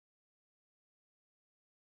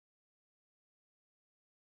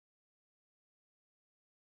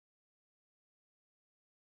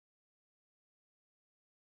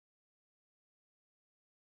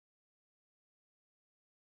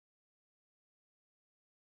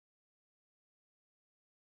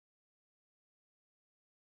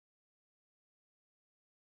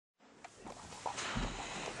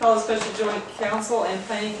Call a special joint council and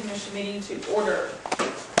planning commission meeting to order.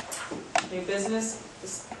 New business,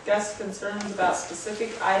 discuss concerns about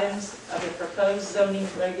specific items of the proposed zoning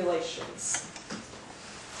regulations.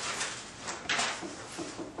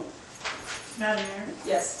 Madam Mayor,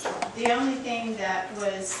 Yes. the only thing that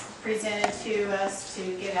was presented to us to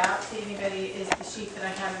get out to anybody is the sheet that I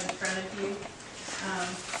have in front of you.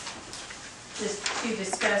 Just to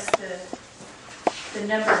discuss the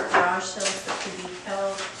number of garage sales that could be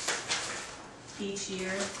held each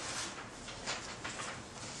year.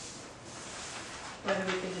 Whether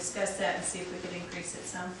we could discuss that and see if we could increase it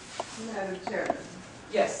some. Madam Chairman,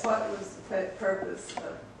 Yes. what was the purpose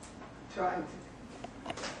of trying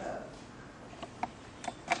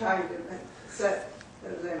to set the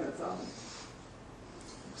limits on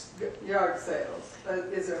yard sales?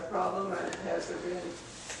 Is there a problem, and has there been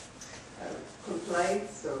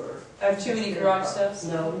complaints or? Too many garage sales?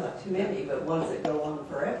 No, not too many, but ones that go on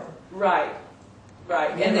forever. Right,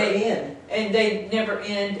 right. And Never they end. And they never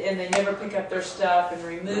end, and they never pick up their stuff and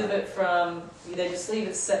remove it from, they just leave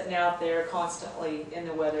it sitting out there constantly in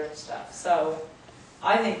the weather and stuff. So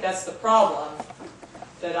I think that's the problem,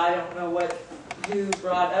 that I don't know who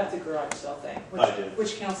brought up the garage sale thing. I did.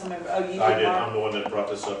 Which council member? Oh, you did, I did. Mark? I'm the one that brought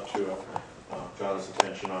this up to John's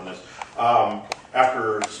attention on this.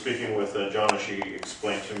 After speaking with John, she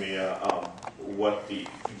explained to me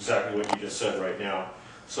exactly what you just said right now.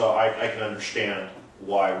 So I can understand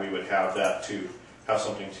why we would have that, to have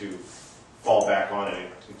something to fall back on and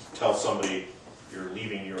to tell somebody you're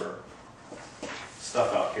leaving your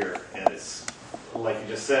stuff out here, and it's like you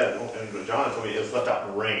just said, and John told me it's left out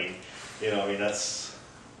in the rain. You know, I mean that's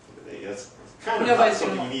kind of not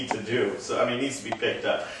something you need to do. So I mean, it needs to be picked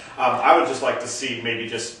up. I would just like to see maybe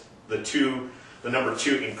just the number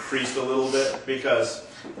 2 increased a little bit, because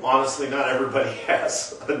honestly, not everybody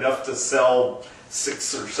has enough to sell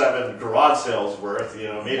 6 or 7 garage sales worth. You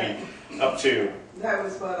know, maybe up to. That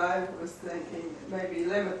was what I was thinking. Maybe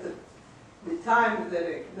limit the time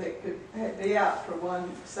that they could be out for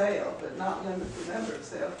one sale, but not limit the number of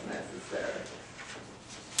sales necessary.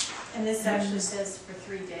 And this actually says for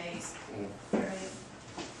 3 days, right?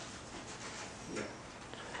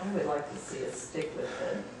 I would like to see us stick with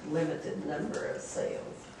the limited number of sales.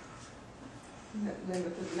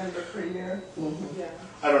 Limited number per year. Mm-hmm. Yeah.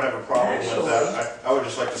 I don't have a problem with Actually, that. I would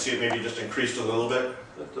just like to see it maybe just increased a little bit.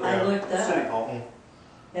 I looked City up, Hall.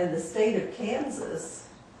 and the state of Kansas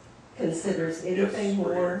considers anything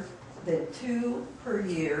more than 2 per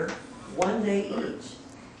year, 1 day each.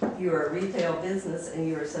 You are a retail business and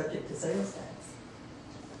you are subject to sales tax.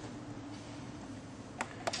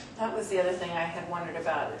 That was the other thing I had wondered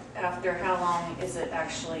about. After how long is it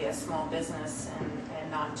actually a small business and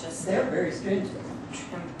not just They're very stringent.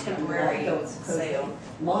 temporary I don't suppose sale?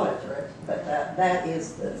 they monitor it, but that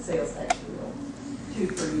is the sales tax rule. 2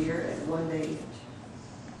 per year and 1 day each.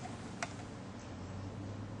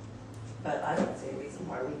 But I don't see a reason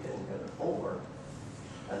why we couldn't go to 4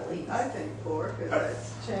 at least I think 4, because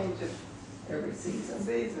that's change of every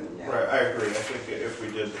season. yeah. Right, I agree. I think if we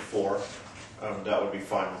did the 4, that would be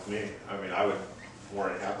fine with me. I mean, I would more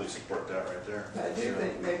than happily support that right there. I do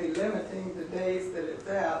think maybe limiting the days that it's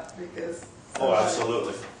out, because Oh,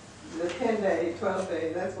 absolutely. the 10-day,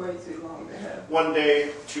 12-day, that's way too long to have. 1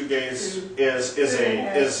 day, 2 days is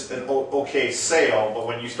an okay sale, but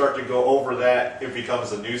when you start to go over that, it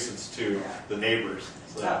becomes a nuisance to the neighbors.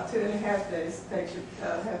 So. About 2.5 days, takes you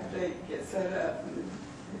about half a day to get set up, and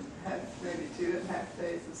have maybe 2.5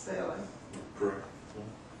 days of selling. Correct.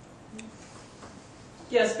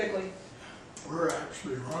 Yes, Bickley. We're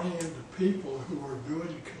actually running into people who are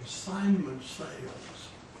doing consignment sales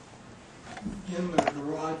in their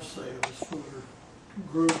garage sales for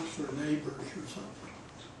groups or neighbors or something.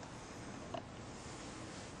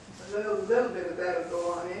 A little bit of that will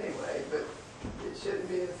go on anyway, but it shouldn't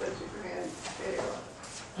be in such a grand scale.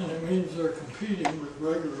 And it means they're competing with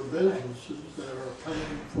regular businesses that are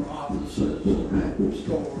paying for offices and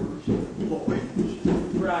stores and employees.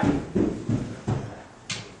 Right.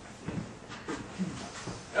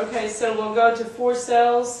 Okay, so we'll go to 4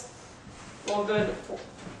 sales. We'll go to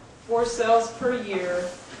 4 sales per year,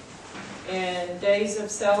 and days of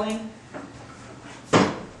selling. I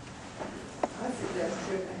suggest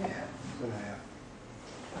 2.5.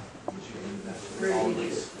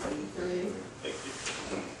 3.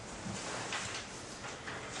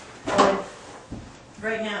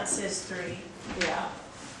 Right now it says 3. Yeah.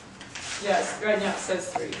 Yes, right now it says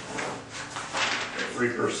 3. 3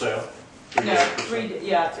 per sale. No, 3.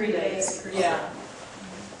 Yeah, 3 days. Yeah.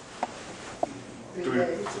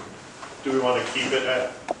 Do we want to keep it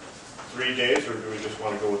at 3 days, or do we just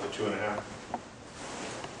want to go with the 2.5?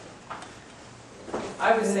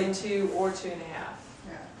 I would say 2 or 2.5.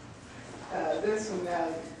 Yeah. This one now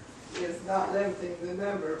is not limiting the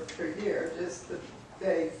number per year, just the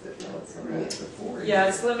days that it's around. Yeah,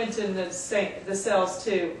 it's limiting the sales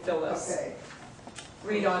to Phyllis. Okay,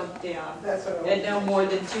 Read on down. that's what I want. And no more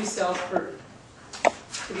than 2 sales to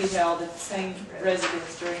be held at the same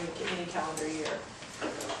residence during any calendar year.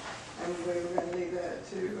 And we were gonna leave that at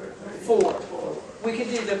 2 or 3. 4. 4. We could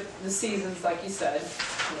do the seasons like you said.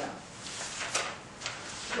 Yeah.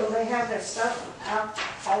 Will they have their stuff out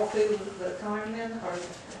all through the time then, or?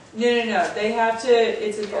 No. They have to,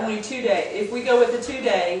 it's only 2 days. If we go with the 2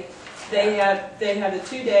 day, they have the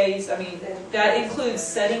 2 days, I mean, that includes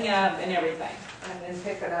setting up and everything. And then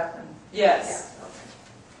pick it up and? Yes, Yeah, okay.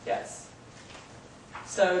 yes.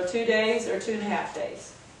 So 2 days or 2.5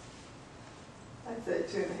 days, I'd say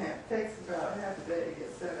 2.5, takes about half a day to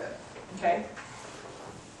get set up. okay?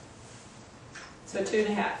 So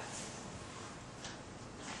 2.5.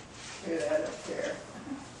 Yeah, I don't care.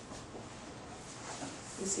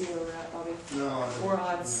 You see where we're at, Bobby? No, I don't. We're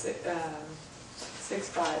on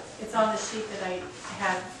 6.5. It's on the sheet that I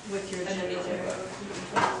have with your agenda.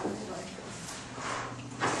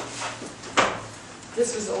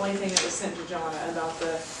 This was the only thing that was sent to Jonna about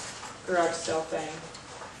the garage sale thing.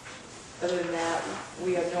 Other than that,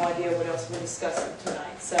 we have no idea what else we're discussing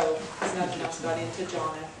tonight, so because nothing else got into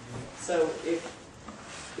Jonna. So if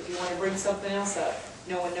you want to bring something else up,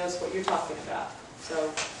 no one knows what you're talking about,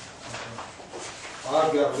 so.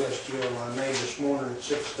 I've got a list, Jill, I made this morning at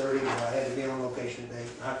 6:30, but I had to be on location today,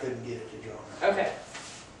 and I couldn't get it to John. Okay.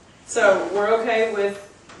 So we're okay with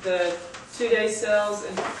the 2-day sales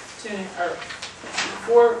and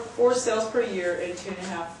 4 sales per year and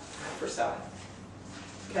 2.5 for selling.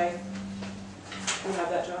 Okay? We have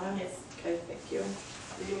that, Jonna? Yes. Okay, thank you.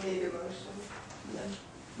 Do you need a motion?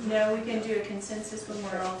 No, we can do a consensus when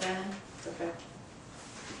we're all done. Okay.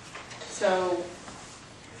 So,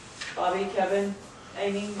 Bobby, Kevin,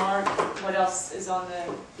 Amy, Mark, what else is on the,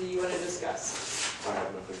 do you want to discuss? I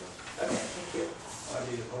have nothing else. Okay, thank you. I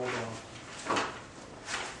need to hold on.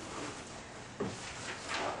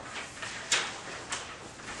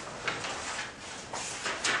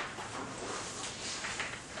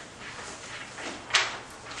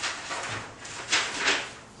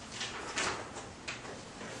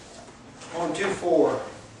 On 2.4,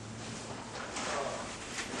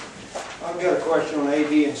 I've got a question on A,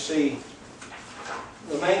 B, and C.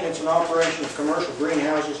 The maintenance and operation of commercial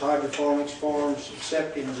greenhouses, hydroponics farms,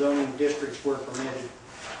 except in zoning districts where permitted.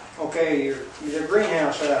 Okay, your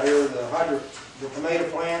greenhouse out here, the tomato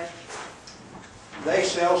plant, they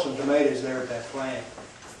sell some tomatoes there at that plant.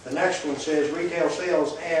 The next one says retail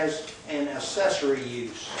sales as an accessory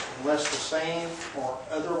use, unless the same or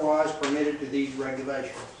otherwise permitted to these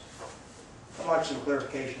regulations. I'd like some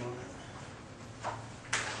clarification on that.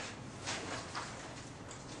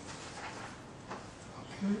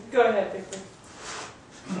 Go ahead, Victor.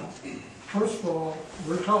 First of all,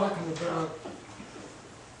 we're talking about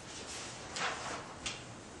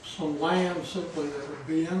some land simply that would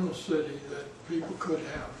be in the city that people could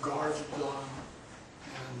have gardens on.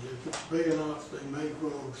 And if it's big enough, they may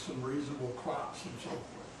grow some reasonable crops and so forth.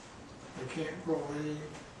 They can't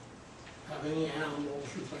have any animals or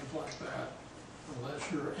things like that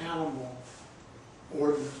unless your animal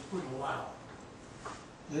ordinance would allow it.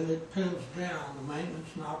 Then it pins down the maintenance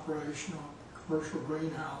and operation of commercial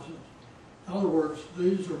greenhouses. In other words,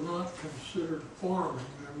 these are not considered farming,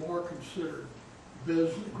 they're more considered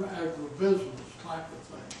agribusiness type of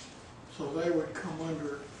things. So they would come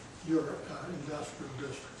under your industrial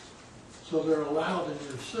districts. So they're allowed in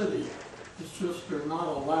your city, it's just they're not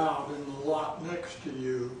allowed in the lot next to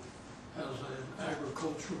you as an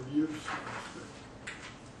agricultural use.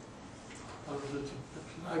 It's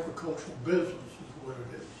an agricultural business is what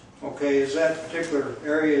it is. Okay, is that particular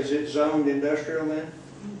area, is it zoned industrial then?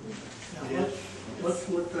 Now, let's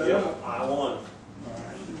look that Yeah, up. I won. All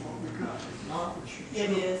right, see what we got. If not, we should. It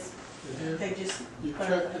is. It is? They just. You put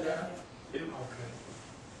checked it it out? Yeah. Okay.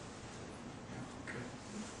 Okay.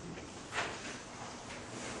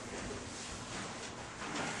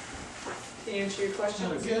 To answer your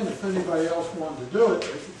question. And again, if anybody else wanted to do it, they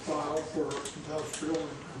could file for industrial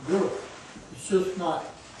and do it. It's just not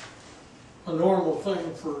a normal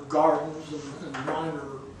thing for gardens and minor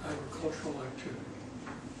agricultural activity.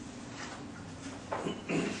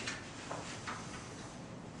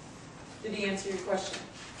 Did he answer your question?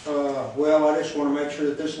 Well, I just want to make sure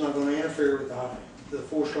that this is not going to interfere with the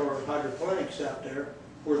 4-star hydroponics out there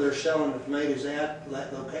where they're selling the tomatoes at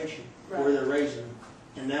that location, where Right. they're raising them.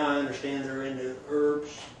 And now I understand they're into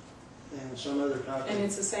herbs and some other type of... And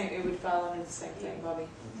it's the same, it would fall under the same thing, Bobby.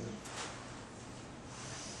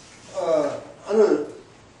 Under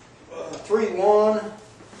 3.1,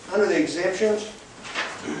 under the exemptions,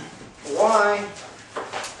 why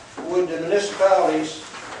would the municipalities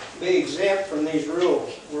be exempt from these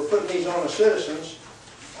rules? We're putting these on the citizens.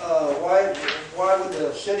 Why would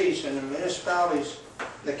the cities and the municipalities,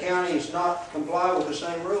 the counties, not comply with the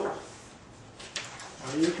same rules?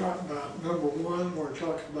 Are you talking about number one, where it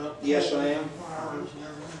talks about? Yes, I am. Fires and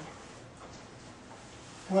everything?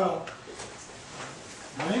 Well,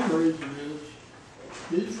 main reason is,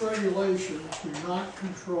 these regulations do not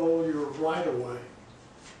control your right-of-way.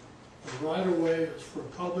 The right-of-way is for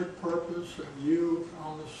public purpose, and you,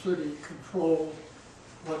 on the city, control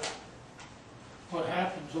what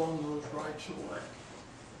happens on those rights-of-way.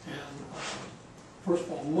 And first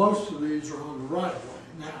of all, most of these are on the right-of-way.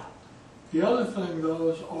 Now, the other thing,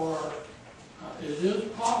 those are, it is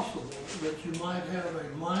possible that you might have a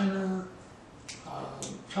minor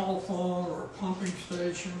telephone or pumping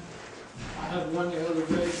station. I had one the other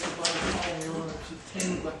day, somebody called me on, it's a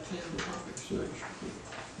 10 by 10 pumping station.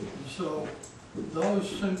 And so those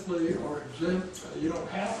simply are exempt. You don't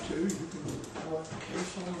have to, you can mark the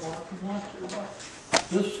case on them if you want to, but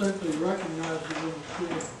this simply recognizes them as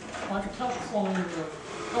being like a telephone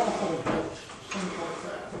post, things like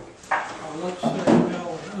that. Let's say now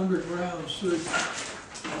an underground sewage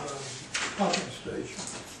pumping station.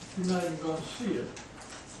 You're not even going to see it.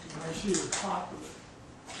 You might see the top of it.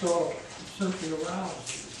 So it simply allows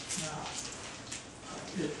you. Now,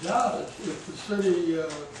 it does if the city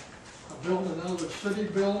build another city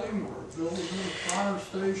building or build another fire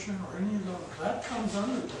station or any of those. That comes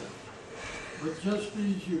under this. But just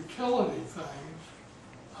these utility things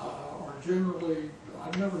are generally,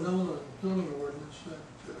 I've never known a zoning ordinance that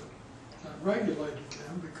regulated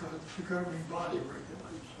them, because the governing body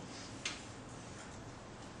regulates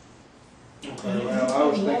them. Okay, well, I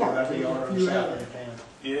was thinking about the yard on the south end of town.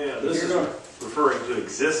 Yeah, this is referring to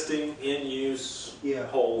existing in-use Yeah.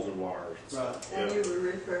 poles and wires. Right. And you were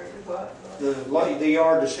referring to what? The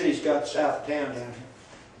yard the city's got south of town down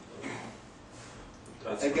here.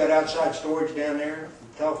 They've got outside storage down there,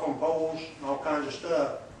 telephone poles, and all kinds of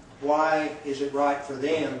stuff. Why is it right for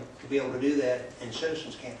them to be able to do that and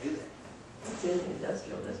citizens can't do that? It's in the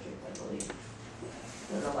industrial district, I believe,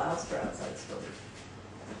 that allows for outside storage.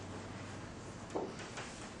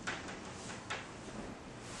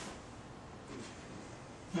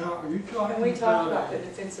 Now, are you talking And we talked about about putting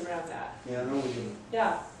a fence around that. Yeah, I know we do.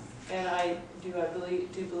 Yeah, and I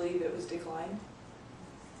believe it was declined,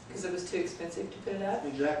 because it was too expensive to put it up.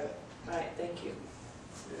 Exactly. Right, thank you.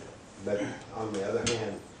 But on the other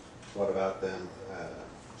hand, what about them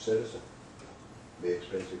citizen? Be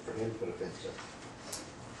expensive for him to put a fence up.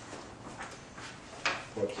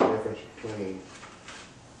 What's the difference between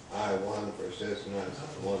I-1 for a citizen and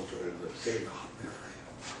the one for the city?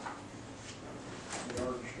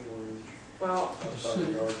 Yard storage. Well,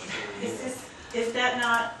 Is that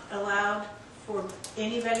not allowed for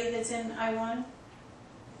anybody that's in I-1?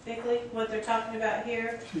 Bigly, what they're talking about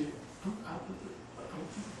here? see,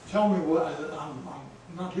 tell me what,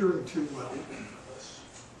 I'm not hearing too well.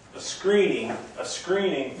 A screening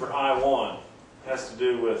for I-1 has to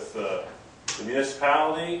do with the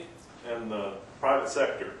municipality and the private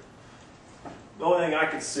sector. The only thing I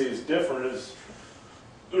could see is different is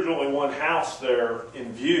there's only one house there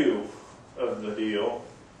in view of the deal,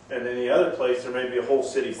 and in the other place there may be a whole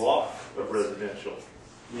city block of residential.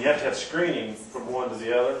 And you have to have screening from one to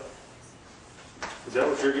the other. Is that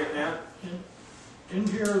what you're getting at? In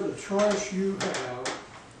here, the choice you have,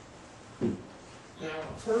 now,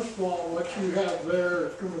 first of all, what you have there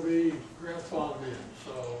is going to be grandfathered in,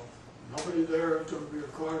 so nobody there is going to be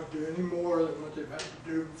required to do any more than what they've had to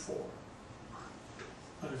do before.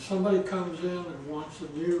 But if somebody comes in and wants a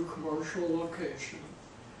new commercial location,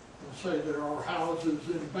 and say there are houses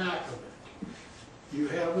in back of it, you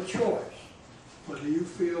have a choice whether you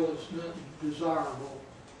feel it's not desirable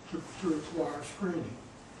to require screening.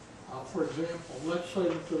 For example, let's say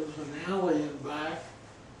that there's an alley in back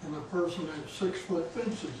and the person had 6-foot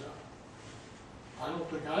fences up. I don't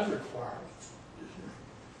think I'd require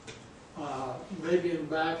it. Maybe in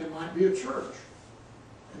back it might be a church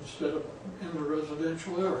instead of in the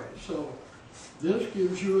residential area. So this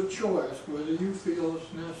gives you a choice whether you feel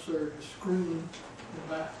it's necessary to screen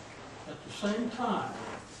the back. At the same time,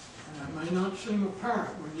 and it may not seem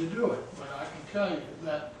apparent when you do it, but I can tell you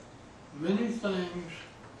that many things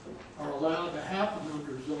are allowed to happen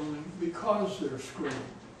under zoning because they're screened.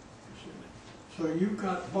 So you've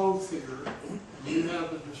got both here, and you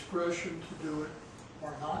have the discretion to do it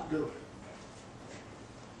or not do it.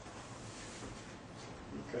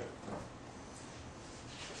 Okay.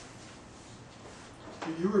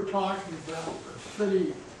 You were talking about the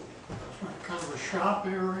city, kind of a shop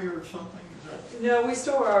area or something, is that? No, we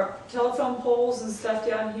store our telephone poles and stuff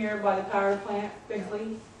down here by the power plant,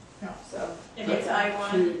 Bickley. Yeah. So, And it's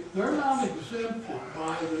I-1. See, they're not exempted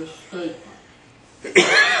by this statement.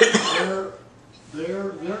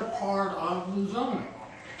 They're part of the zoning.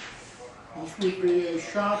 This would be a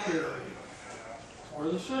shop area for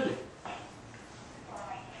the city.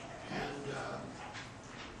 And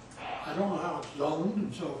I don't know how it's zoned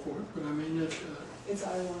and so forth, but I mean, it's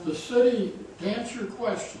I-1. the city, to answer your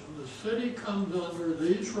question, the city comes under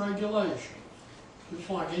these regulations, just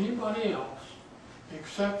like anybody else,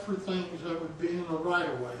 except for things that would be in the right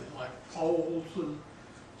of way, like poles and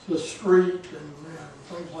the street and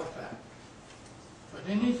things like that. But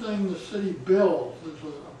anything the city builds as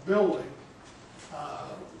a building,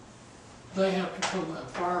 they have to come,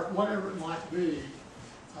 fire, whatever it might be,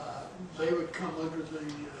 they would come under the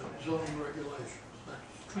zoning regulations.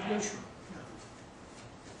 That's traditional.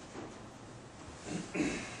 Yeah.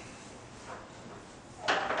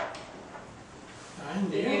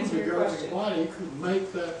 And To answer the your governing question. body could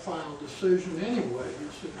make that final decision anyway, you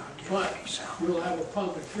see, but you'll have a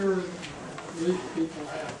public hearing, and at least people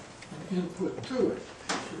have an input to it,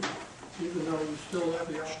 you see, even though you still have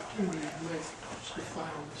the opportunity to make the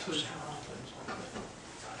final decision on things like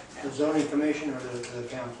that. The zoning commission or the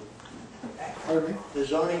council? Pardon me? The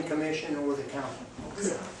zoning commission or the council?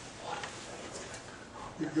 Okay.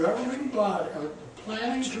 The governing body, the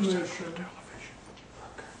planning commission,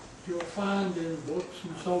 you'll find in books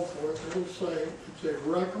and so forth, it'll say it's a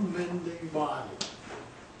recommending body.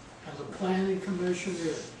 And the planning commission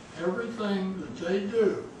is, everything that they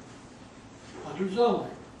do under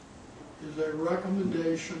zoning is a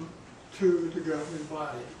recommendation to the governing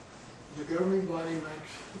body. The governing body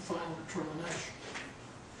makes the final determination.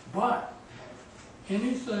 But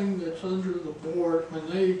anything that's under the board, when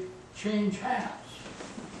they change hats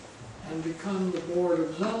and become the Board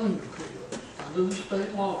of Zoning Appeals, under the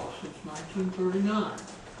state law since 1939,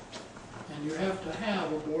 and you have to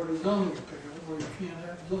have a Board of Zoning Appeals or you can't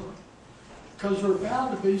have zoning. Because there are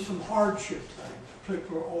bound to be some hardship things,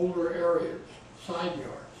 particularly older areas, side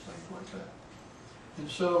yards, things like that. And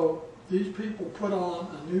so these people put on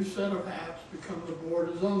a new set of hats, become the Board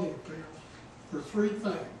of Zoning Appeals for three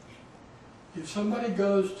things. If somebody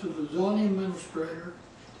goes to the zoning administrator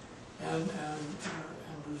and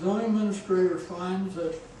the zoning administrator finds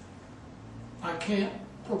that I can't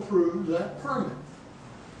approve that permit,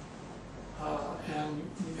 and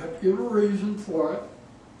you have to give a reason for it,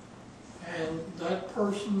 and that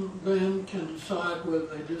person then can decide whether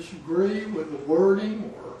they disagree with the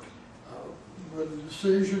wording or with the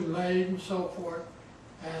decision made and so forth,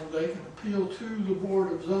 and they can appeal to the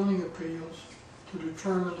Board of Zoning Appeals to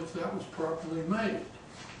determine if that was properly made.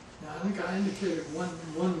 Now, I think I indicated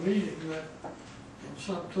one meeting that in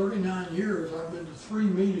some 39 years I've been to 3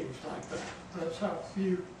 meetings like that. That's how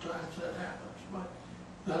few times that happens, but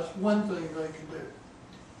that's one thing they can do.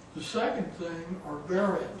 The second thing are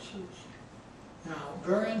variances. Now,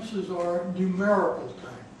 variances are numerical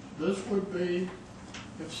things. This would be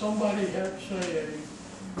if somebody had, say,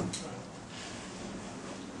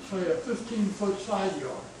 a 15-foot side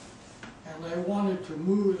yard, and they wanted to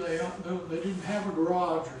move, they didn't have a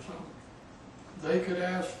garage or something, they could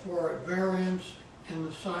ask for a variance in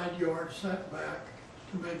the side yard setback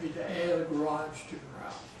to maybe to add a garage to their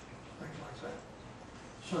house, things like that.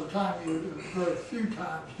 Sometimes, very few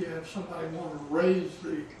times, you have somebody want to raise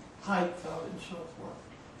the height of it and so forth.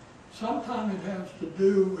 Sometimes it has to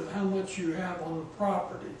do with how much you have on the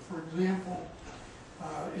property. For example,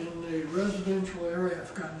 in the residential area,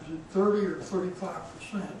 I've got 30 or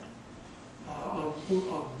 35%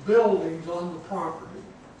 of buildings on the property.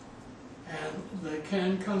 And they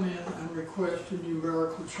can come in and request a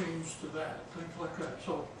numerical change to that, things like that.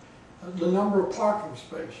 So the number of parking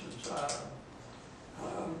spaces.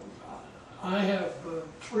 I have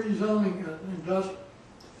 3 zoning,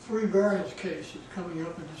 3 variance cases coming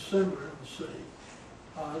up in December in the city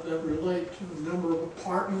that relate to the number of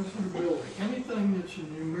apartments in the building. Anything that's a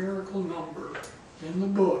numerical number in the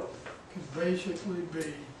book can basically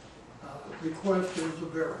be requested as a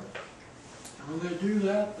variance. And when they do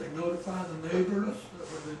that, they notify the neighbors that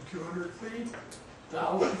within 200 feet,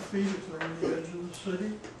 1,000 feet if they're on the edge of the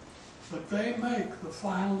city. But they make the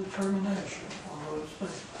final determination on those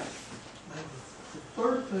things. And the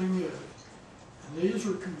third thing is, and these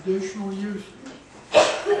are conditional uses,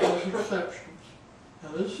 as exceptions.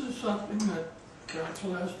 Now this is something that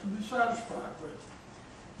council has to be satisfied with.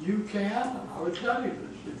 You can, and I would tell you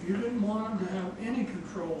this, if you didn't want them to have any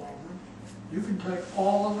control over them, you can take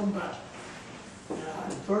all of them back. Now,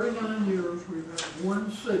 in 39 years, we've had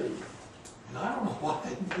one city, and I don't know why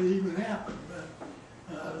it even happened,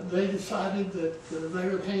 but they decided that they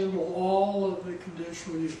would handle all of the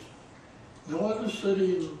conditional use. No other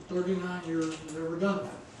city in 39 years has ever done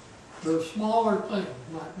that. There are smaller things,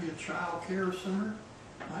 might be a child care center,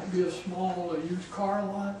 might be a small used car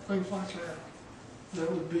lot, things like that,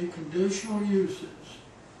 that would be conditional uses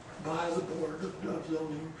by the Board of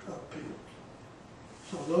Zoning Appeals.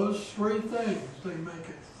 So those three things, they make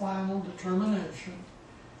a final determination.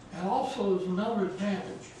 And also there's another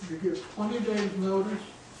advantage. You give 20 days notice,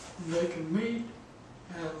 and they can meet,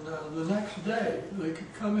 and the next day they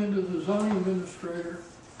could come into the zoning administrator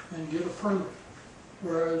and get a permit.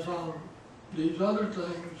 Whereas on these other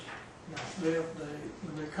things,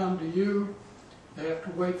 when they come to you, they have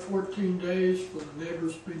to wait 14 days for the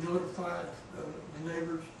neighbors to be notified. The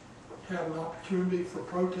neighbors have an opportunity for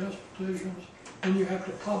protest petitions, and you have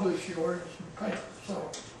to publish the ordinance in the paper.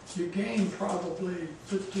 So you gain probably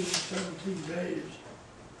 15, 17 days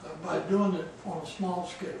by doing it on a small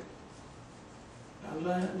scale. Now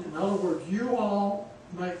that, in other words, you all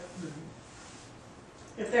make the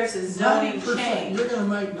If there's a zoning 90%, change, you're going to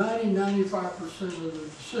make 90–95% of the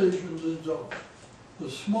decisions in zoning.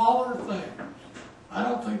 The smaller things, I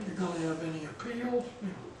don't think you're going to have any appeals,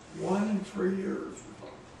 1 in 3 years.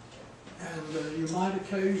 And you might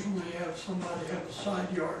occasionally have somebody have a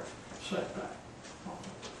side yard setback.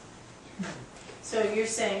 so you're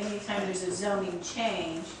saying anytime there's a zoning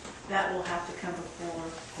change, that will have to come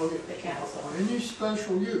before the council? Or any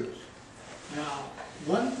special use. Now,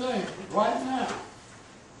 one thing, right now,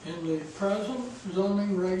 in the present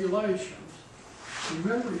zoning regulations,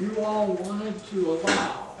 remember you all wanted to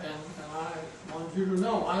allow, and I want you to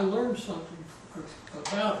know, I learned something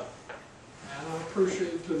about it, and I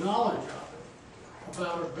appreciate the knowledge of it,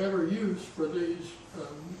 about a better use for these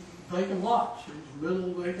vacant lots, these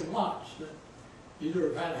middle vacant lots that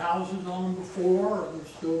either have had houses on them before or they're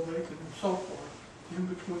still vacant and so forth, in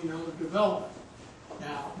between other development.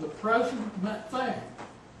 Now, the present thing,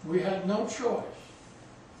 we had no choice,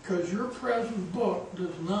 because your present book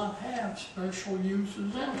does not have special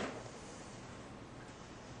uses in it.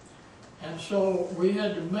 And so we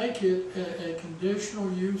had to make it a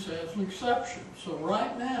conditional use as an exception. So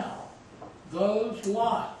right now, those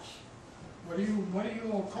lots, what do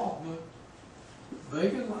you all call them?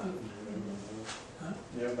 Vacant lots? Huh?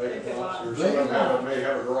 Yeah, vacant lots, or some Vacant of them lots. may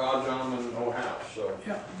have a garage on them and no house, so.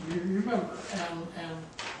 Yeah, you remember, and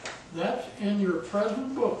that's in your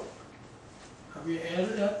present book. Have you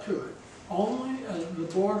added that to it? Only as the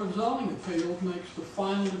Board of Zoning Appeals makes the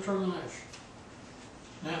final determination.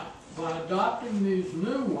 Now, by adopting these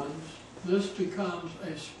new ones, this becomes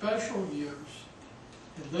a special use,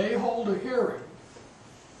 and they hold a hearing,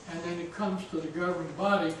 and then it comes to the governing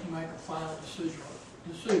body to make a final decision.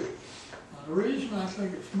 Now, the reason I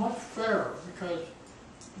think it's much fairer, because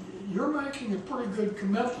you're making a pretty good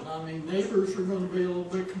commitment. I mean, neighbors are going to be a little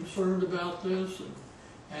bit concerned about this,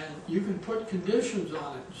 and you can put conditions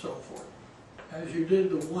on it and so forth, as you did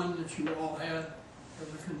the one that you all had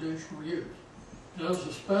as a conditional use. Now, as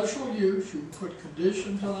a special use, you can put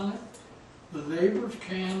conditions on it. The neighbors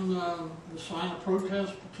can sign a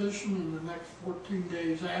protest petition in the next 14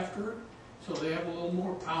 days after it, so they have a little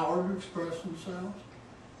more power to express themselves.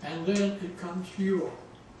 And then it comes to you all.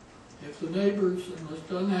 If the neighbors, and this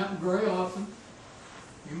doesn't happen very often,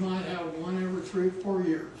 you might have one every 3 or 4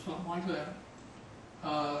 years, something like that.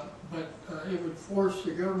 But it would force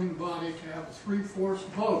the governing body to have a 3/4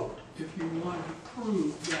 vote if you wanted to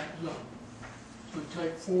prove that zone. It would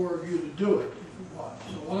take 4 of you to do it if you want.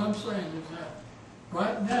 So what I'm saying is that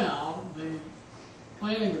right now, the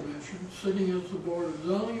Planning Commission, sitting as the Board of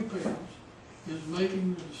Zoning Appeals, is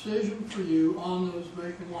making the decision for you on those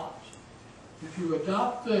vacant lots. If you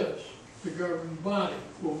adopt this, the governing body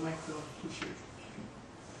will make those decisions.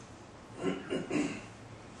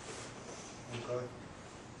 Okay.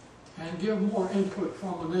 And give more input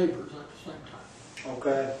from the neighbors at the same time.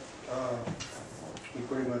 Okay, we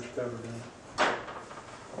pretty much covered that.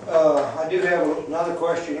 I do have another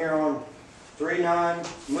question here on 3.9,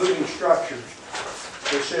 moving structures.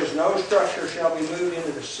 It says, no structure shall be moved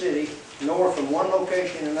into the city, nor from one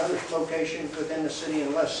location to another location within the city,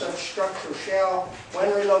 unless such structure shall,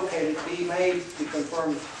 when relocated, be made to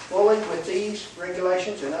conform fully with these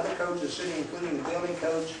regulations and other codes of the city, including the building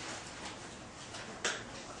codes.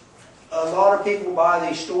 A lot of people buy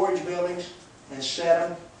these storage buildings and set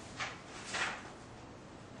them.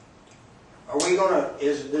 Are we gonna,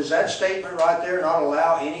 does that statement right there not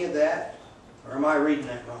allow any of that? Or am I reading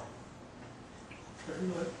that wrong? Okay,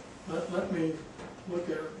 let me look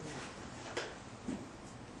at it.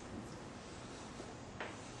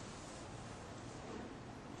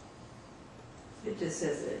 It just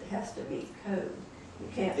says it has to meet code. You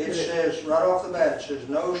can't put It it says, right off the bat, it says,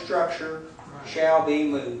 no structure Right. shall be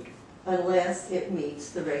moved. unless it meets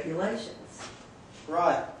the regulations.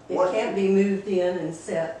 Right. It What, can't be moved in and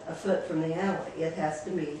set a foot from the alley. It has to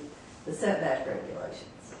meet the setback regulations.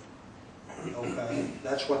 okay,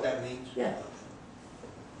 that's what that means? Yeah.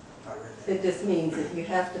 I read that. It just means that you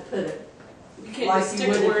have to put it, You can't Like just you stick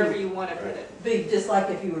would it if wherever you- you want to put it. be just like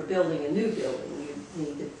if you were building a new building, you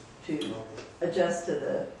needed to adjust to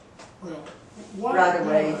the Well, what?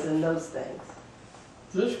 right-of-ways and those things.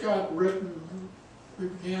 This got written, we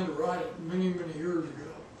began to write it many, many years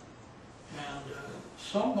ago. And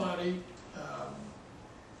somebody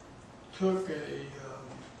took a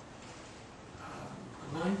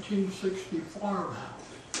 1960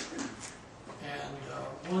 farmhouse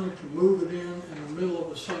and wanted to move it in the middle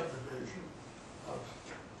of a subdivision of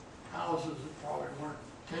houses that probably weren't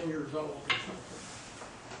 10 years old or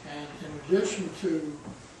something. And in addition to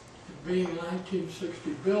it being a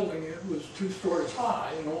 1960 building, it was 2 stories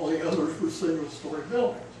high, and all the others were single-story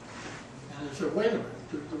buildings. And I said, wait a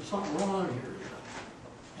minute, there's something wrong here.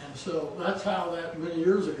 And so that's how that many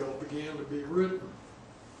years ago began to be written.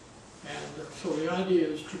 And so the idea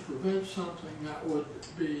is to prevent something that would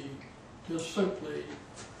be just simply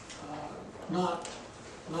not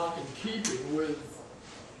in keeping with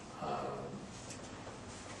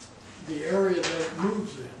the area that it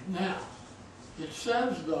moves in. Now, it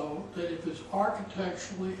says, though, that if it's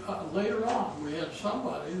architecturally, later on, we had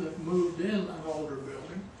somebody that moved in an older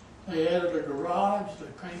building. They added a garage, they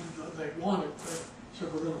painted, they wanted, they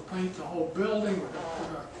said, we're going to paint the whole building, we're going to put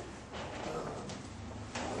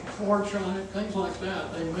a porch on it, things like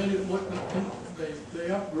that. They made it look, they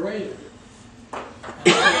upgraded it.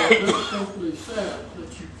 And so this simply says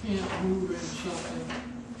that you can't move in something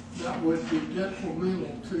that would be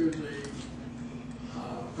detrimental to the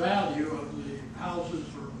value of the houses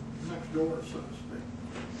or next door, so to speak.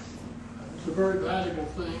 It's a very valuable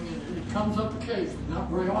thing, and it comes up occasionally, not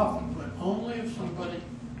very often, but only if somebody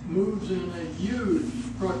moves in a used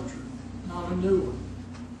structure, not a new one.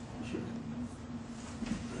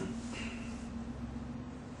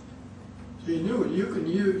 See, a new one, you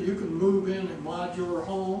can move in a modular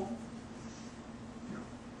home.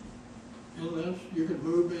 In this, you can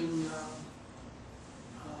move in,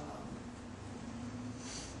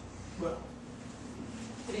 well,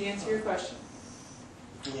 Did he answer your question?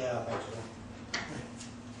 Yeah, I think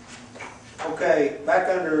so. Okay, back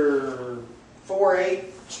under 4.8,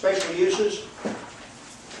 special uses.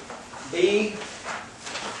 B,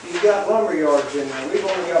 you've got lumber yards in there. We've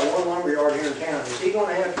only got one lumber yard here in town. Is he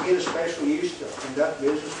gonna have to get a special use to conduct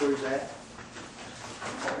business where he's at?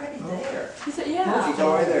 Already there. He said, He's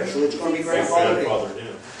already there, so it's gonna be grandfathered in. Grandfathered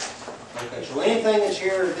in. Okay, so anything that's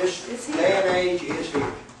here this It's here. day and age is here.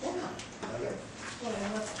 Yeah. Okay. What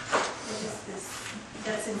is this?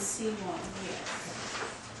 That's in C1, yes.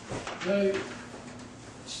 they.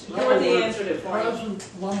 Dorothy answered it for you. Present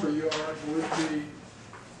lumber yard would be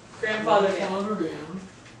Grandfathered in, grandfathered in.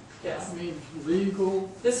 yes. That means legal.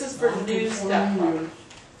 This is for new stuff. non-conforming use.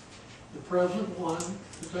 The present one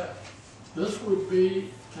is that. This would be,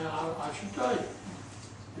 now I should tell you,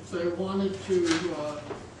 if they wanted to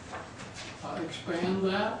expand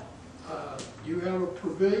that, you have a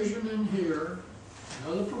provision in here,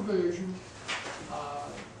 another provision,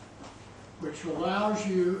 which allows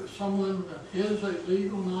you, someone that is a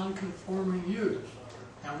legal non-conforming use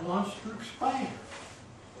and wants to expand,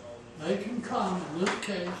 they can come, in this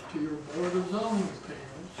case, to your Board of Zoning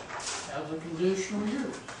Appeals as a conditional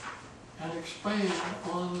use and expand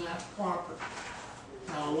on that property.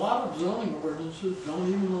 Now, a lot of zoning ordinances don't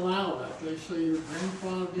even allow that. They say you're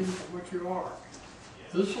grandfathered in for what you are.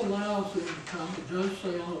 This allows it to come, it does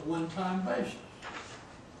say on a one-time basis.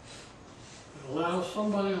 It allows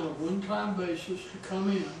somebody on a one-time basis to come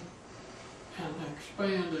in and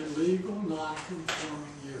expand a legal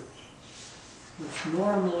non-conforming use. Which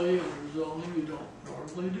normally, under zoning, you don't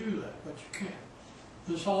normally do that, but you can.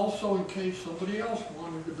 This also in case somebody else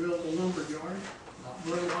wanted to build a lumber yard, not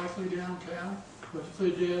very likely downtown, but if they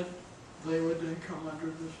did, they would then come under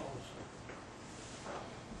this also.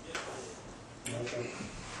 Okay.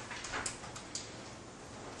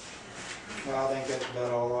 Well, I think that's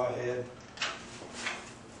about all I had.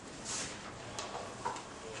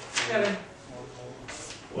 Kevin,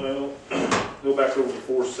 Well, go back over to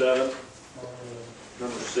 4.7,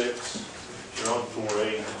 number 6, you're on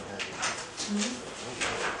 4.8.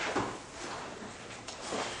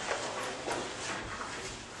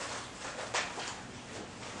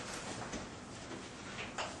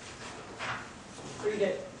 read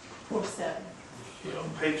it. 4.7.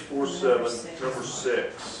 Page 4.7, number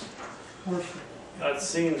 6. Horse that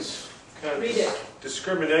seems kind Read it. of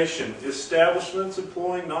discrimination. Establishments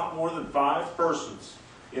employing not more than 5 persons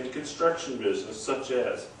in construction business, such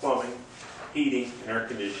as plumbing, heating, and air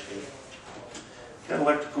conditioning, and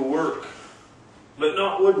electrical work, but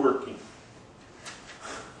not woodworking.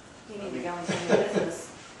 You need to go into your business.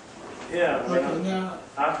 Yeah, I mean, Okay, now,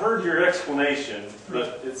 I've heard your explanation,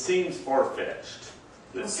 but it seems far-fetched.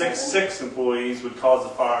 That six employees would cause a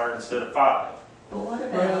fire instead of 5. But what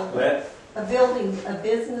well, about a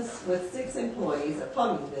business with 6 employees, a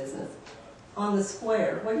plumbing business, on the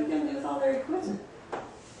square? What are you gonna do with all their equipment?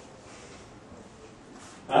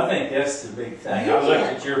 I think that's the big thing. I looked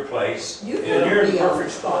at your place, You and you're in can't the be on the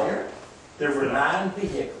perfect spot. square. There were 9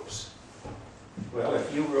 vehicles. Well,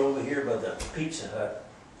 if you were over here by the Pizza Hut,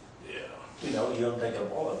 Yeah. you know, you don't take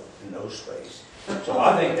up all of it in no space. So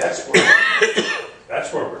I think that's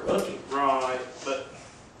where we're looking. Right, but,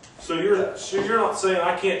 so you're not saying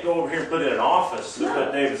I can't go over here and put in an office and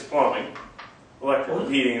put Davis Plumbing, electrical,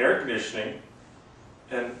 heating, and air conditioning,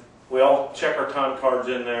 and we all check our time cards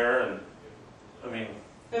in there, and, I mean,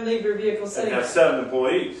 And leave your vehicle and sitting have there. 7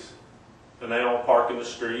 employees, and they all park in the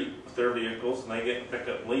street with their vehicles, and they get to pick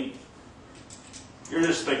up and leave. You're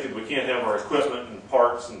just thinking we can't have our equipment and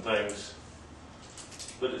parts and things,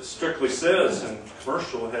 but it strictly says in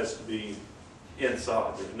commercial it has to be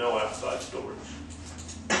inside, there's no outside storage.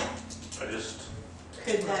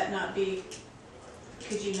 Could that not be,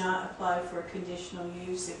 could you not apply for a conditional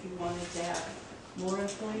use if you wanted to have more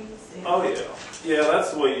employees? Oh, yeah. Yeah,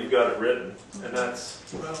 that's the way you've got it written, and that's,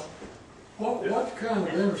 well, what's kind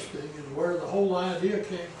of interesting and where the whole idea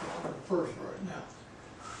came from first right now.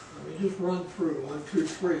 Let me just run through 1, 2,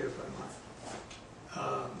 3 if I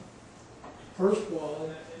might. First of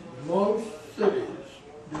all, most cities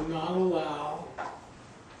do not allow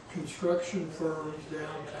construction firms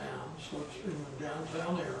downtown, so it's in the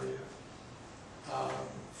downtown area.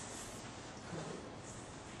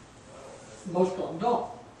 Most of them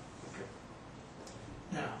don't.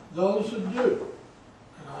 Now, those that do,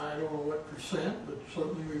 and I don't know what percent, but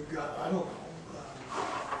certainly we've got, I don't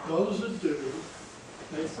know, those that do,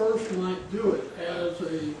 they first might do it as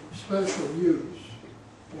a special use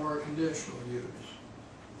or a conditional use,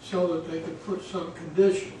 so that they could put some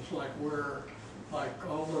conditions, like where, like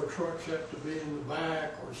all their trucks have to be in the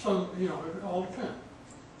back, or some, you know, it all depends.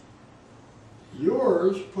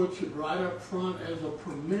 Yours puts it right up front as a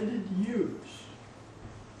permitted use.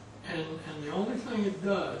 And the only thing it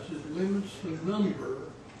does is limits the number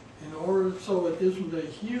in order so it isn't a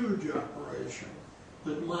huge operation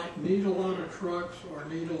that might need a lot of trucks or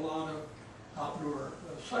need a lot of outdoor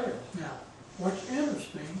sales. Now, what's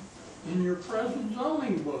interesting, in your present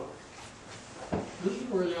zoning book, this is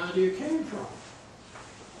where the idea came from.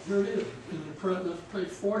 Here it is, in the page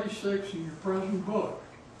 46 in your present book.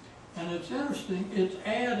 And it's interesting, it's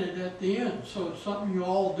added at the end, so it's something you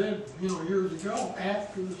all did, you know, years ago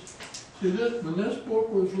after this. See, this, when this book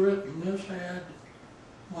was written, this had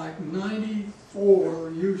like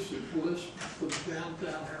 94 uses listed for the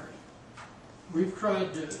downtown area. We've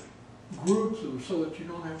tried to group them so that you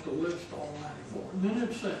don't have to list all 94. And then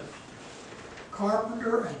it says,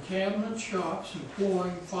 carpenter and cabinet shops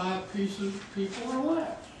employing 5 people or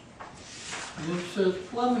less. And then it says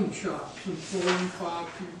plumbing shops employing 5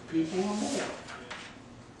 people or more.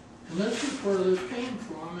 And this is where this came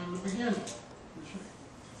from in the beginning, you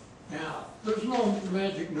see. Now, there's no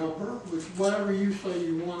magic number, which whatever you say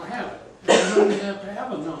you want to have it. You don't even have to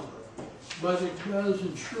have a number. But it does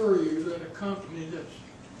ensure you that a company that's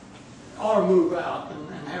ought to move out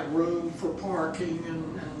and have room for parking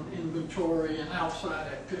and inventory and outside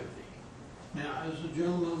activity. Now, as the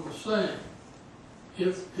gentleman was saying,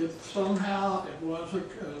 if somehow it was a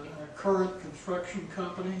current construction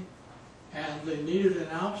company and they needed an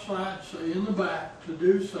outside, say in the back, to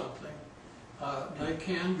do something, they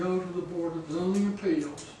can go to the Board of Zoning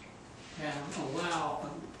Appeals and allow,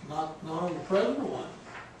 not on the present one,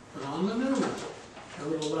 but on the new one, it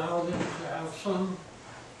would allow them to have some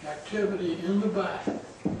activity in the back.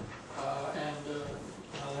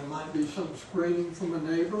 There might be some screening from a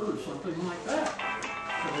neighbor or something like that.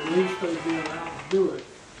 But at least they'd be allowed to do it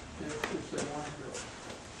if they want to do it.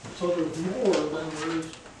 So there's more than there is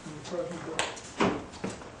in the present book.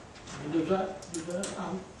 And does that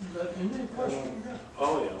end any question you got?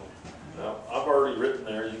 oh, yeah. Now, I've already written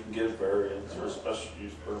there, you can get a variance or a special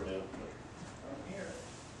use permit.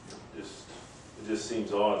 It just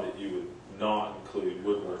seems odd that you would not include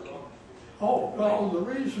woodworking. Oh, well, the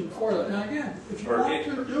reason for that, now again, if you want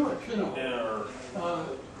to do it, you know. Yeah,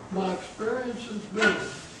 My experience has been,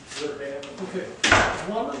 okay,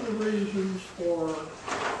 one of the reasons for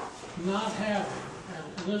not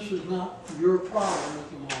having, and this is not your problem at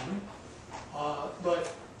the moment,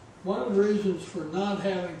 but one of the reasons for not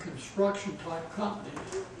having construction type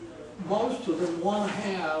companies, most of them want to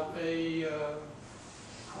have a,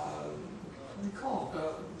 what do you call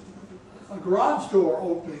it, a garage door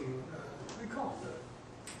opening, what do you call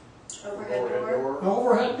it? Overhead door? An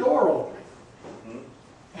overhead door opening.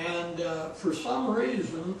 And for some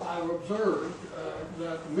reason, I've observed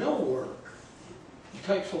that millwork, it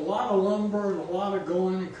takes a lot of lumber and a lot of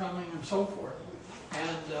going and coming and so forth.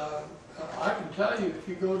 And I can tell you, if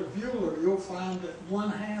you go to Bueller, you'll find that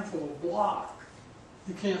 1/2 of a block,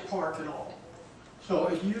 you can't park at all. So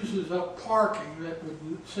it uses up parking that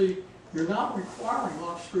would, see, you're not requiring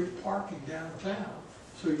off-street parking downtown,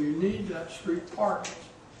 so you need that street parking.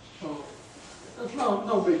 So that's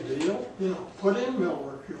no big deal, you know, put in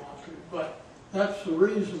millwork if you want to, but that's the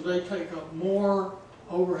reason they take up more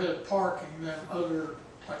overhead parking than other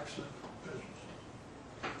types of businesses.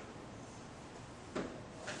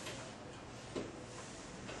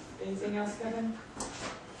 Anything else, Kevin?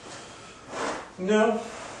 No,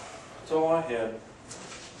 that's all I had.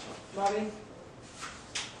 Bobby?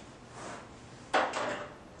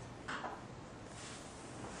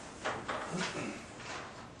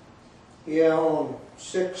 Yeah, on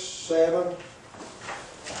 6-7,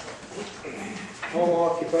 home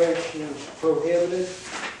occupation is prohibited.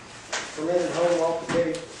 Permitted home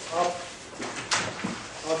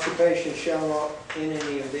occupation shall not in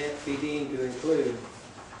any event be deemed to include.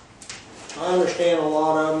 I understand a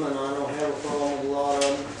lot of them, and I don't have a problem with a lot of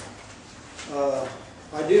them.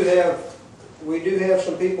 We do have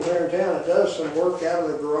some people here in town that does some work out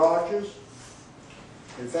of the garages.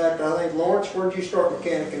 In fact, I think, Lawrence, where'd you start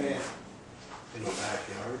mechanicing at? In the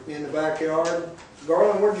backyard. In the backyard.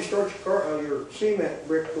 Garland, where'd you start your cement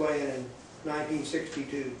bricklaying in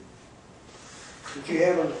 1962? Did you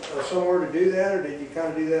have somewhere to do that, or did you kind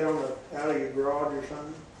of do that out of your garage or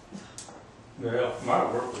something? Well, my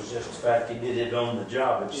work was just the fact he did it on the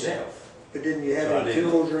job itself. But didn't you have any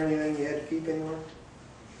tools or anything you had to keep anywhere?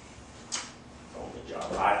 On the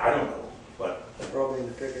job, I don't know, but. Probably in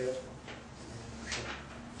the pickup.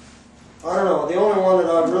 I don't know, the only one that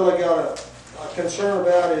I've really got a concern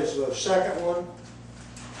about is the second one.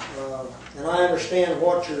 And I understand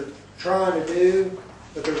what you're trying to do,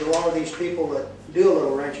 but there's a lot of these people that do a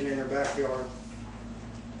little wrenching in their backyard,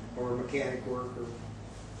 or mechanic work, or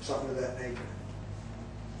something of that nature.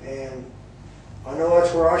 And I know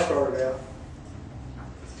that's where I started out.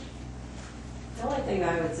 The only thing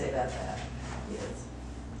I would say about that is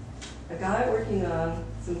a guy working on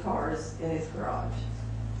some cars in his garage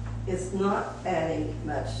is not adding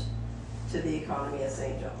much to the economy of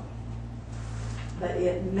St. John. But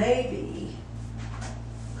it may be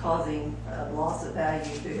causing a loss of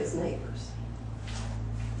value to his neighbors.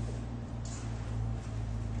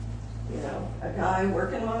 You know, a guy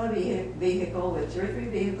working on a vehicle with 2 or 3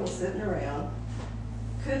 vehicles sitting around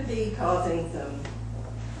could be causing some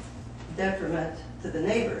detriment to the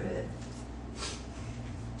neighborhood,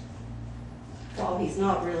 while he's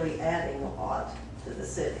not really adding a lot to the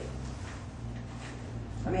city.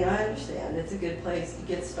 I mean, I understand it's a good place to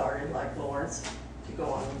get started, like Lawrence, to go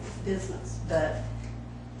on with business, but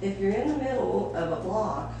if you're in the middle of a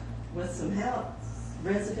block with some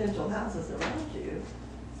residential houses around you,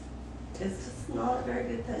 it's just not a very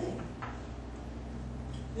good thing.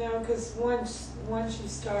 No, because once you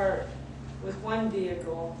start with one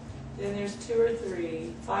vehicle, then there's 2 or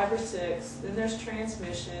 3, 5 or 6, then there's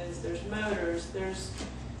transmissions, there's motors, there's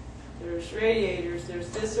radiators, there's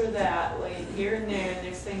this or that, laying here and there, and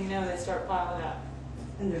next thing you know, they start piling up.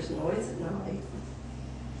 And there's noise at night.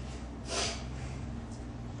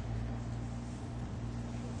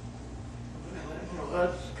 You know,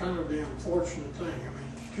 that's kind of the unfortunate thing. I mean,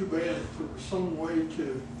 it's too bad if there was some way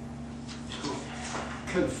to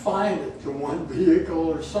confine it to one vehicle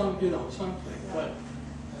or something. But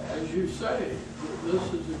as you say,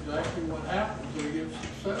 this is exactly what happens. They get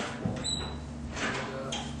successful.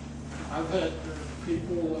 And, I've had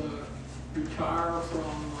people retire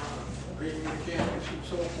from being mechanics and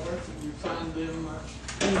so forth, and you find them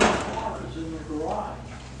painting cars in the garage.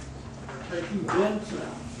 They're taking vents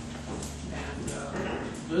out. And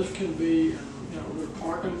this can be, they're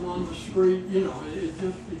parking them on the street,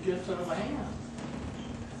 it gets out of hand.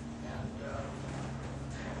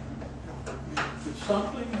 And if it's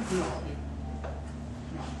something,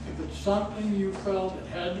 if it's something you felt it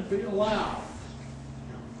had to be allowed,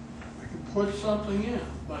 we can put something in,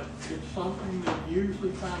 but it's something that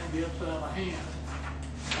usually kind of gets out of hand.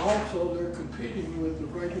 Also, they're competing with the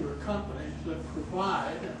regular companies that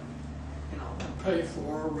provide and pay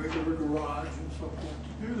for a regular garage and so forth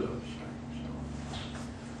to do those things. So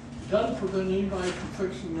doesn't prevent anybody from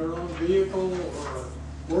fixing their own vehicle or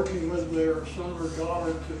working with their son or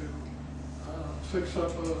daughter to fix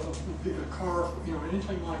up a car, you know,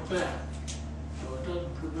 anything like that. So it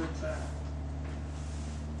doesn't prevent that.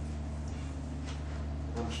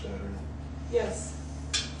 I'm stuttering. Yes.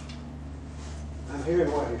 I'm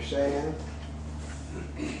hearing what you're saying,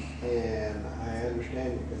 and I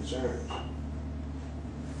understand your concerns.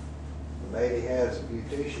 The lady has a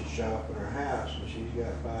beautician shop in her house, and she's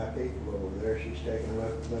got 5 people over there. She's taking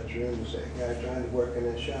up as much room as that guy trying to work in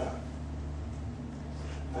that shop.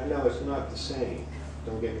 I know it's not the same,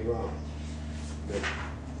 don't get me wrong, but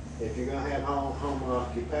if you're gonna have home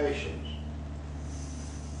occupations,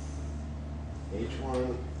 each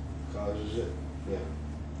one causes it, you know,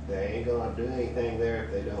 they ain't gonna do anything there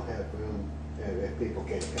if they don't have room, if people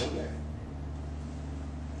can't come there.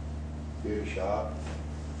 Beauty shop,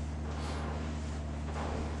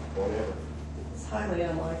 whatever. It's highly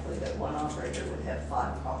unlikely that one operator would have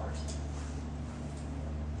 5 cars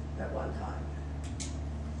at one time.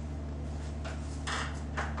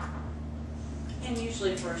 And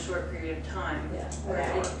usually for a short period of time, Yeah.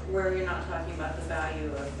 where you're not talking about the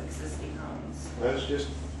value of existing homes. Let's just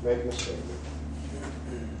make a statement.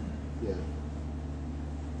 Yeah.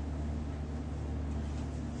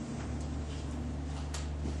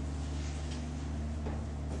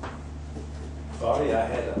 Bobby, I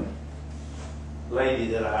had a lady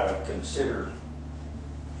that I would consider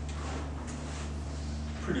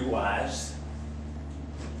pretty wise.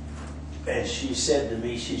 And she said to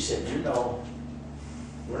me, she said, you know,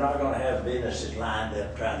 we're not going to have businesses lined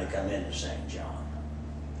up trying to come into St. John.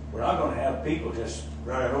 We're not going to have people just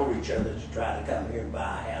running over each other to try to come here and buy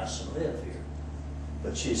a house and live here.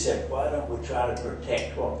 But she said, why don't we try to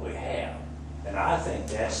protect what we have? And I think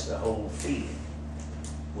that's the whole feeling.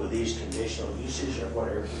 With these conditional uses or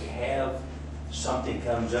whatever we have, something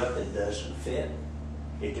comes up that doesn't fit,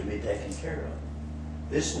 it can be taken care of.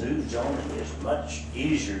 This new zoning is much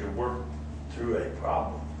easier to work through a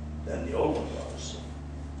problem than the old one was.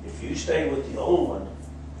 If you stay with the old one,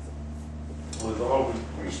 with all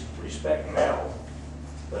respect now,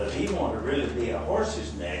 but if he wanted to really be a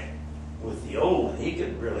horse's neck with the old one, he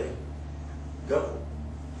could really go.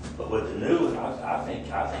 But with the new one, I think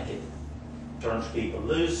it turns people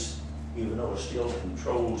loose, even though it still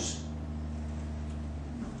controls,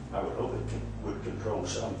 I would hope it would control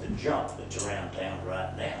some of the junk that's around town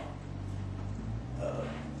right now.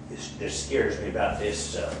 This scares me about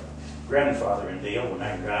this grandfathering deal when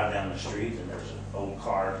I can drive down the street and there's an old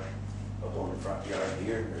car up on the front yard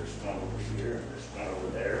here, and there's one over here, and there's one over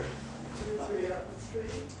there. 2 or 3 up the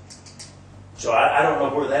street. So I don't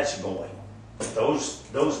know where that's going. But those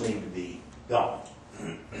need to be gone.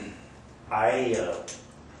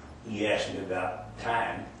 You asked me about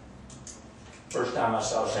time. First time I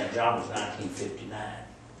saw St. John was 1959.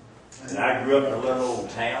 And I grew up in a little old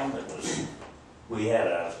town that we had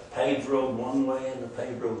a paved road one way and a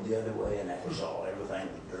paved road the other way, and that was all. Everything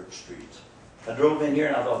was dirt streets. I drove in here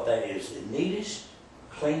and I thought that is the neatest,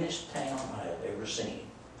 cleanest town I have ever seen.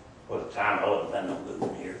 Well, at the time I wasn't planning on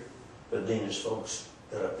moving here. But then as folks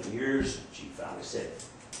got up in years, she finally said,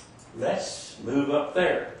 let's move up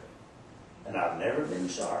there. And I've never been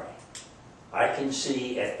sorry. I can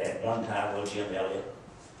see at one time, well, Jim Elliott,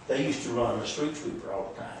 they used to run the street sweeper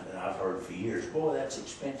all the time, and I've heard for years, boy, that's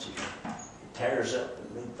expensive. It tears up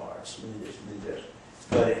the new parts, do this, do this.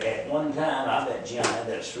 But at one time, I bet Jim had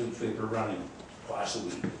that street sweeper running twice a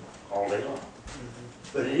week, all day long.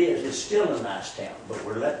 But it's still a nice town, but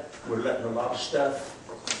we're letting a lot of stuff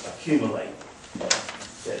accumulate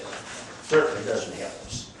that certainly doesn't help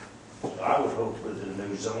us. So I would hope with the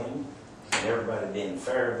new zoning and everybody being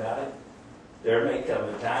fair about it, there may come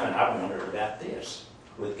a time, and I wondered about this,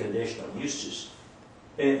 with conditional uses.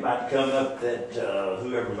 And it might come up that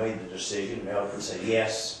whoever made the decision, they'll say,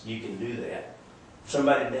 yes, you can do that.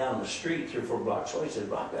 Somebody down the street, 3 or 4 blocks away, says,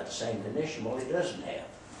 well, I've got the same condition. Well, he doesn't have.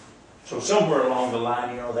 So somewhere along the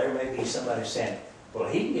line, there may be somebody saying, well,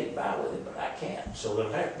 he can get by with it, but I can't. So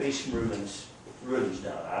there'll have to be some rulings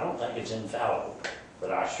done. I don't think it's infallible,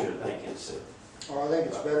 but I sure think it's Or I think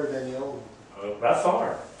it's better than the old one. by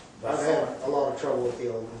far. I've had a lot of trouble with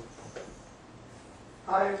the old one.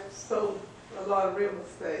 I've sold a lot of real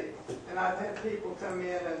estate, and I've had people come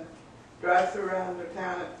in and drive around the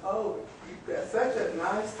town and, oh, you've got such a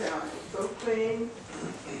nice town, it's so clean,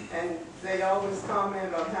 and they always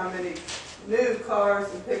comment on how many new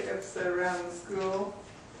cars and pickups that are around the school,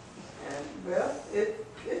 and, well, it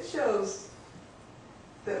shows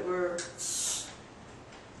that we're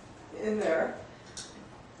in there,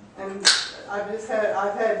 and I've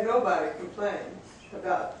had nobody complain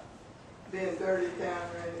about being dirty town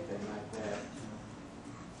or anything like that.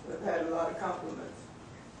 We've had a lot of compliments.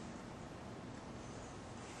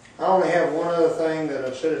 I only have one other thing that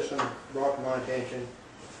a citizen brought to my attention,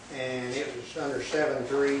 and it was under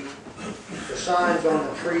 7.3. The signs on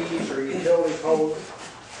the trees or utility poles.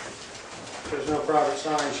 There's no private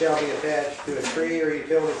sign shall be attached to a tree or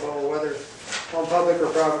utility pole, whether on public or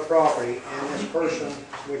private property. And this person,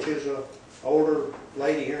 which is an older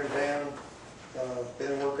lady here in town,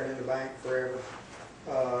 been working in the bank forever,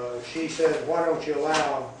 she said, why don't you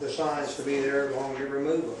allow the signs to be there as long as you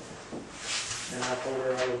remove them? And I told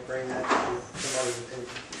her I would bring that to somebody's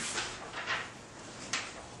attention.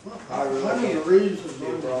 I really One of can't the reasons see a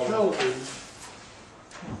on problem. utilities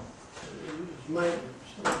is maintenance.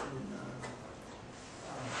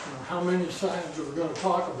 How many signs are we going to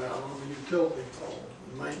talk about on the utility pole,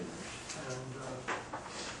 maintenance, and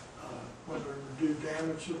whether it would do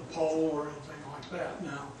damage to the pole or anything like that.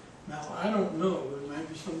 Now I don't know, and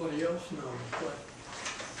maybe somebody else knows, but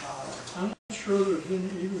I'm not sure there's any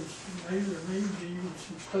maybe there may be even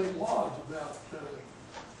some state laws about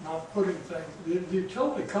not putting things. The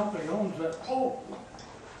utility company owns that pole.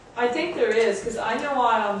 I think there is, because I know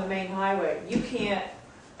on the main highway, you can't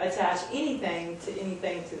attach anything to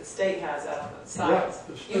the state has out on the sides.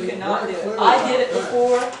 You cannot do it. I did it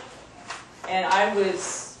before, and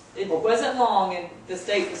it wasn't long, and the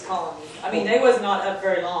state was calling me. I mean, they was not up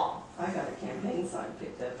very long. I got a campaign sign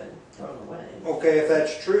picked up and thrown away. Okay, if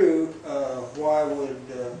that's true, why would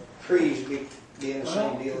trees be in the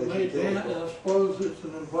same deal as utility I poles? suppose it's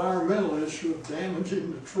an environmental issue of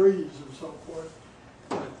damaging the trees and so forth.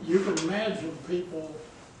 But you can imagine people,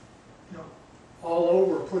 all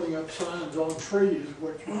over putting up signs on trees,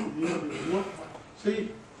 which communities look like. See,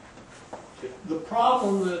 the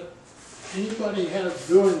problem that anybody has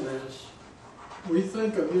doing this, we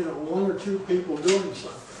think of, one or two people doing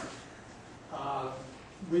something.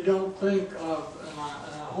 We don't think of, and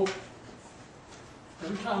I hope,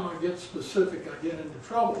 every time I get specific I get into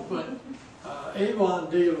trouble, but Avon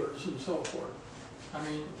dealers and so forth. I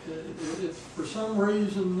mean, if for some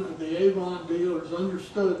reason the Avon dealers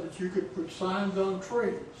understood that you could put signs on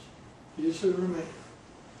trees, you see what I mean?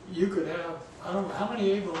 You could have, I don't know how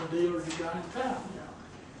many Avon dealers you got in town now.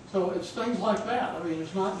 So it's things like that. I mean,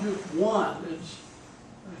 it's not just one. It's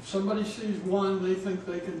if somebody sees one, they think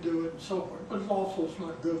they can do it and so forth. But it's also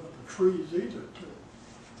not good for the trees either.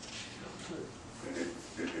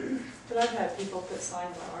 But I've had people put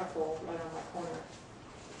signs on our pole right on my corner.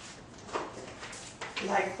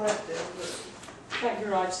 Like what Like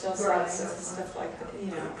garage sale signs and sale stuff like that,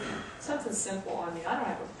 something simple. I mean, I don't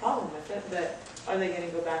have a problem with it, but are they gonna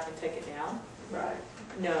go back and take it down? right.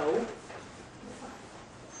 No.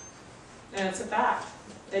 And it's a fact,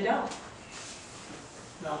 they don't.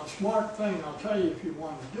 Now, the smart thing, I'll tell you if you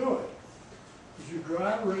want to do it, is you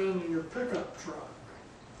drive around in your pickup truck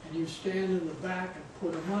and you stand in the back and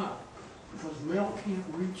put them up, because Mel can't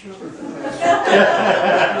reach up there.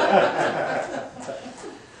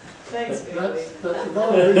 Thanks, Bailey. That's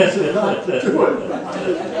another reason not to do it, but I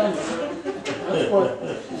just tell you, that's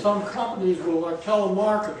what some companies will, like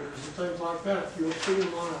telemarketers and things like that, you'll see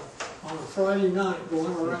them on a Friday night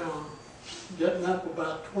going around, getting up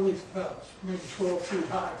about 20 steps, maybe 12 feet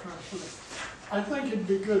high, trying to see. I think it'd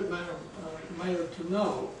be good, Madam Mayor, to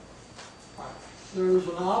know there's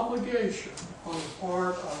an obligation on the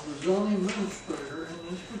part of the zoning administrator in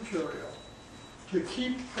this material to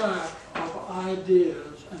keep track of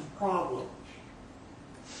ideas and problems.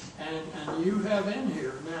 And you have in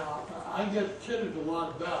here, now, I get kidded a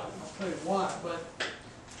lot about it, I'll tell you why, but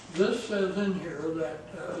this says in here that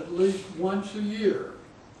at least once a year,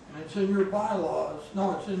 and it's in your bylaws,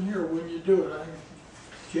 no, it's in here when you do it, I think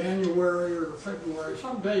it's January or February,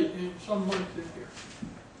 some date, some month in here,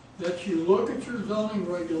 that you look at your zoning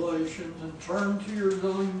regulations and turn to your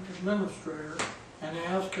zoning administrator and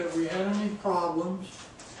ask, have we had any problems,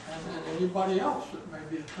 and anybody else that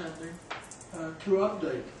may be attending, to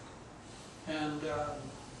update. And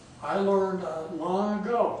I learned long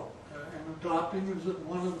ago, in adopting, was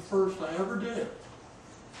one of the first I ever did,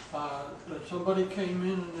 that somebody came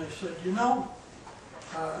in and they said,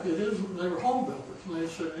 it isn't, they were home builders, and they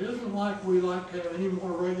said, it isn't like we like to have any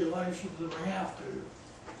more regulations than we have to,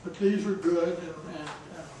 but these are good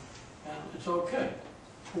and it's okay.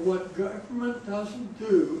 But what government doesn't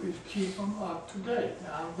do is keep them up to date.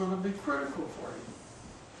 Now, I'm going to be critical for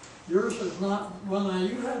you. Yours is not, well, now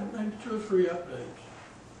you had maybe 2 or 3 updates,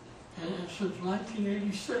 and since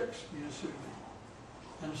 1986, you see me.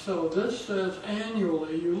 And so this says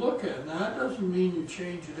annually you look at it. Now, that doesn't mean you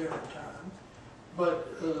change it every time, but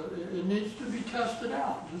it needs to be tested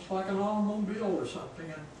out, just like an automobile or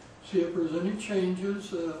something. see if there's any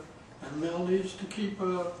changes, and Mel needs to keep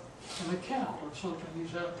an account of something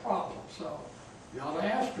he's had a problem, so you ought to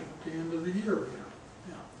ask him at the end of the year here.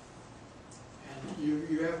 Yeah. And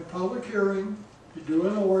you have a public hearing, you do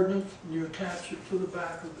an ordinance, and you attach it to the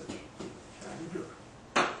back of it. That's how you do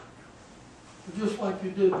it. Just like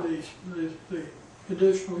you did the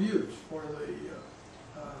conditional use for the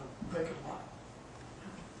vacant lot.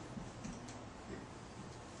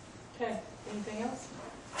 Okay, anything else?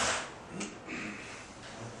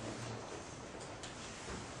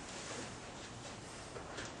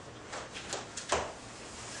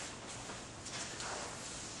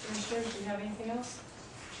 Commissioners, do you have anything else?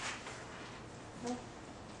 No?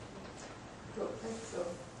 Don't think so.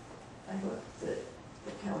 I hope that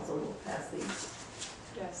the council will pass these.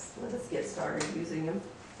 Yes, Let us get started using them.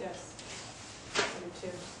 yes. I do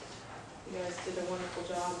too. You guys did a wonderful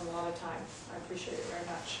job and a lot of time. I appreciate it very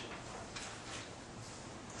much.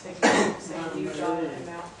 Thank you, John and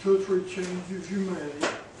Mal. 2 or 3 changes you made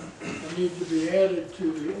need to be added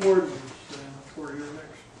to the ordinance then for your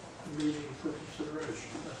next meeting for consideration.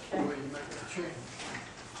 That's the way you make the change.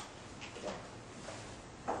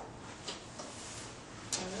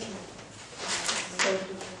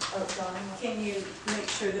 Can you make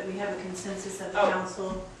sure that we have a consensus of the Oh,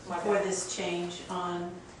 council my for bad. this change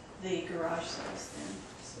on the garage sales then?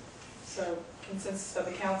 So consensus of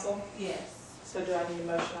the council? Yes. So do I need a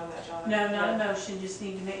motion on that, John? No, not a motion, just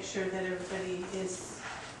need to make sure that everybody is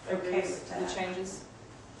okay Agrees with to the that. changes?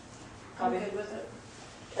 I'm Bobby? good with it.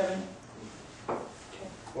 Kevin?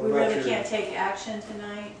 What We about really your- can't take action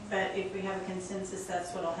tonight, but if we have a consensus,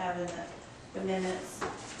 that's what I'll have in the minutes.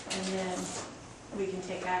 And then we can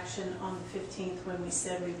take action on the 15th when we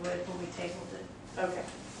said we would, when we tabled it. Okay.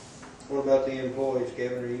 What about the employees,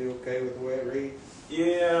 Kevin, are you okay with the way it reads?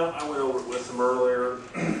 Yeah, I went over it with them earlier,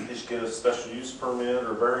 just get a special use permit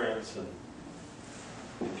or variance and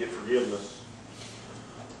get forgiveness.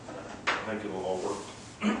 I think it'll all work.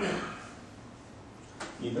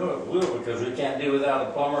 You know it will, because we can't do without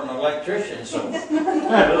a plumber and an electrician, so we'll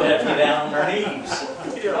have to get down on our knees.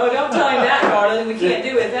 Oh, don't tell him that, Garland, we can't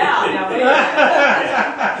do without, now, wait a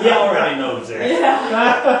minute. He already knows that.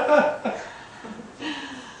 Yeah.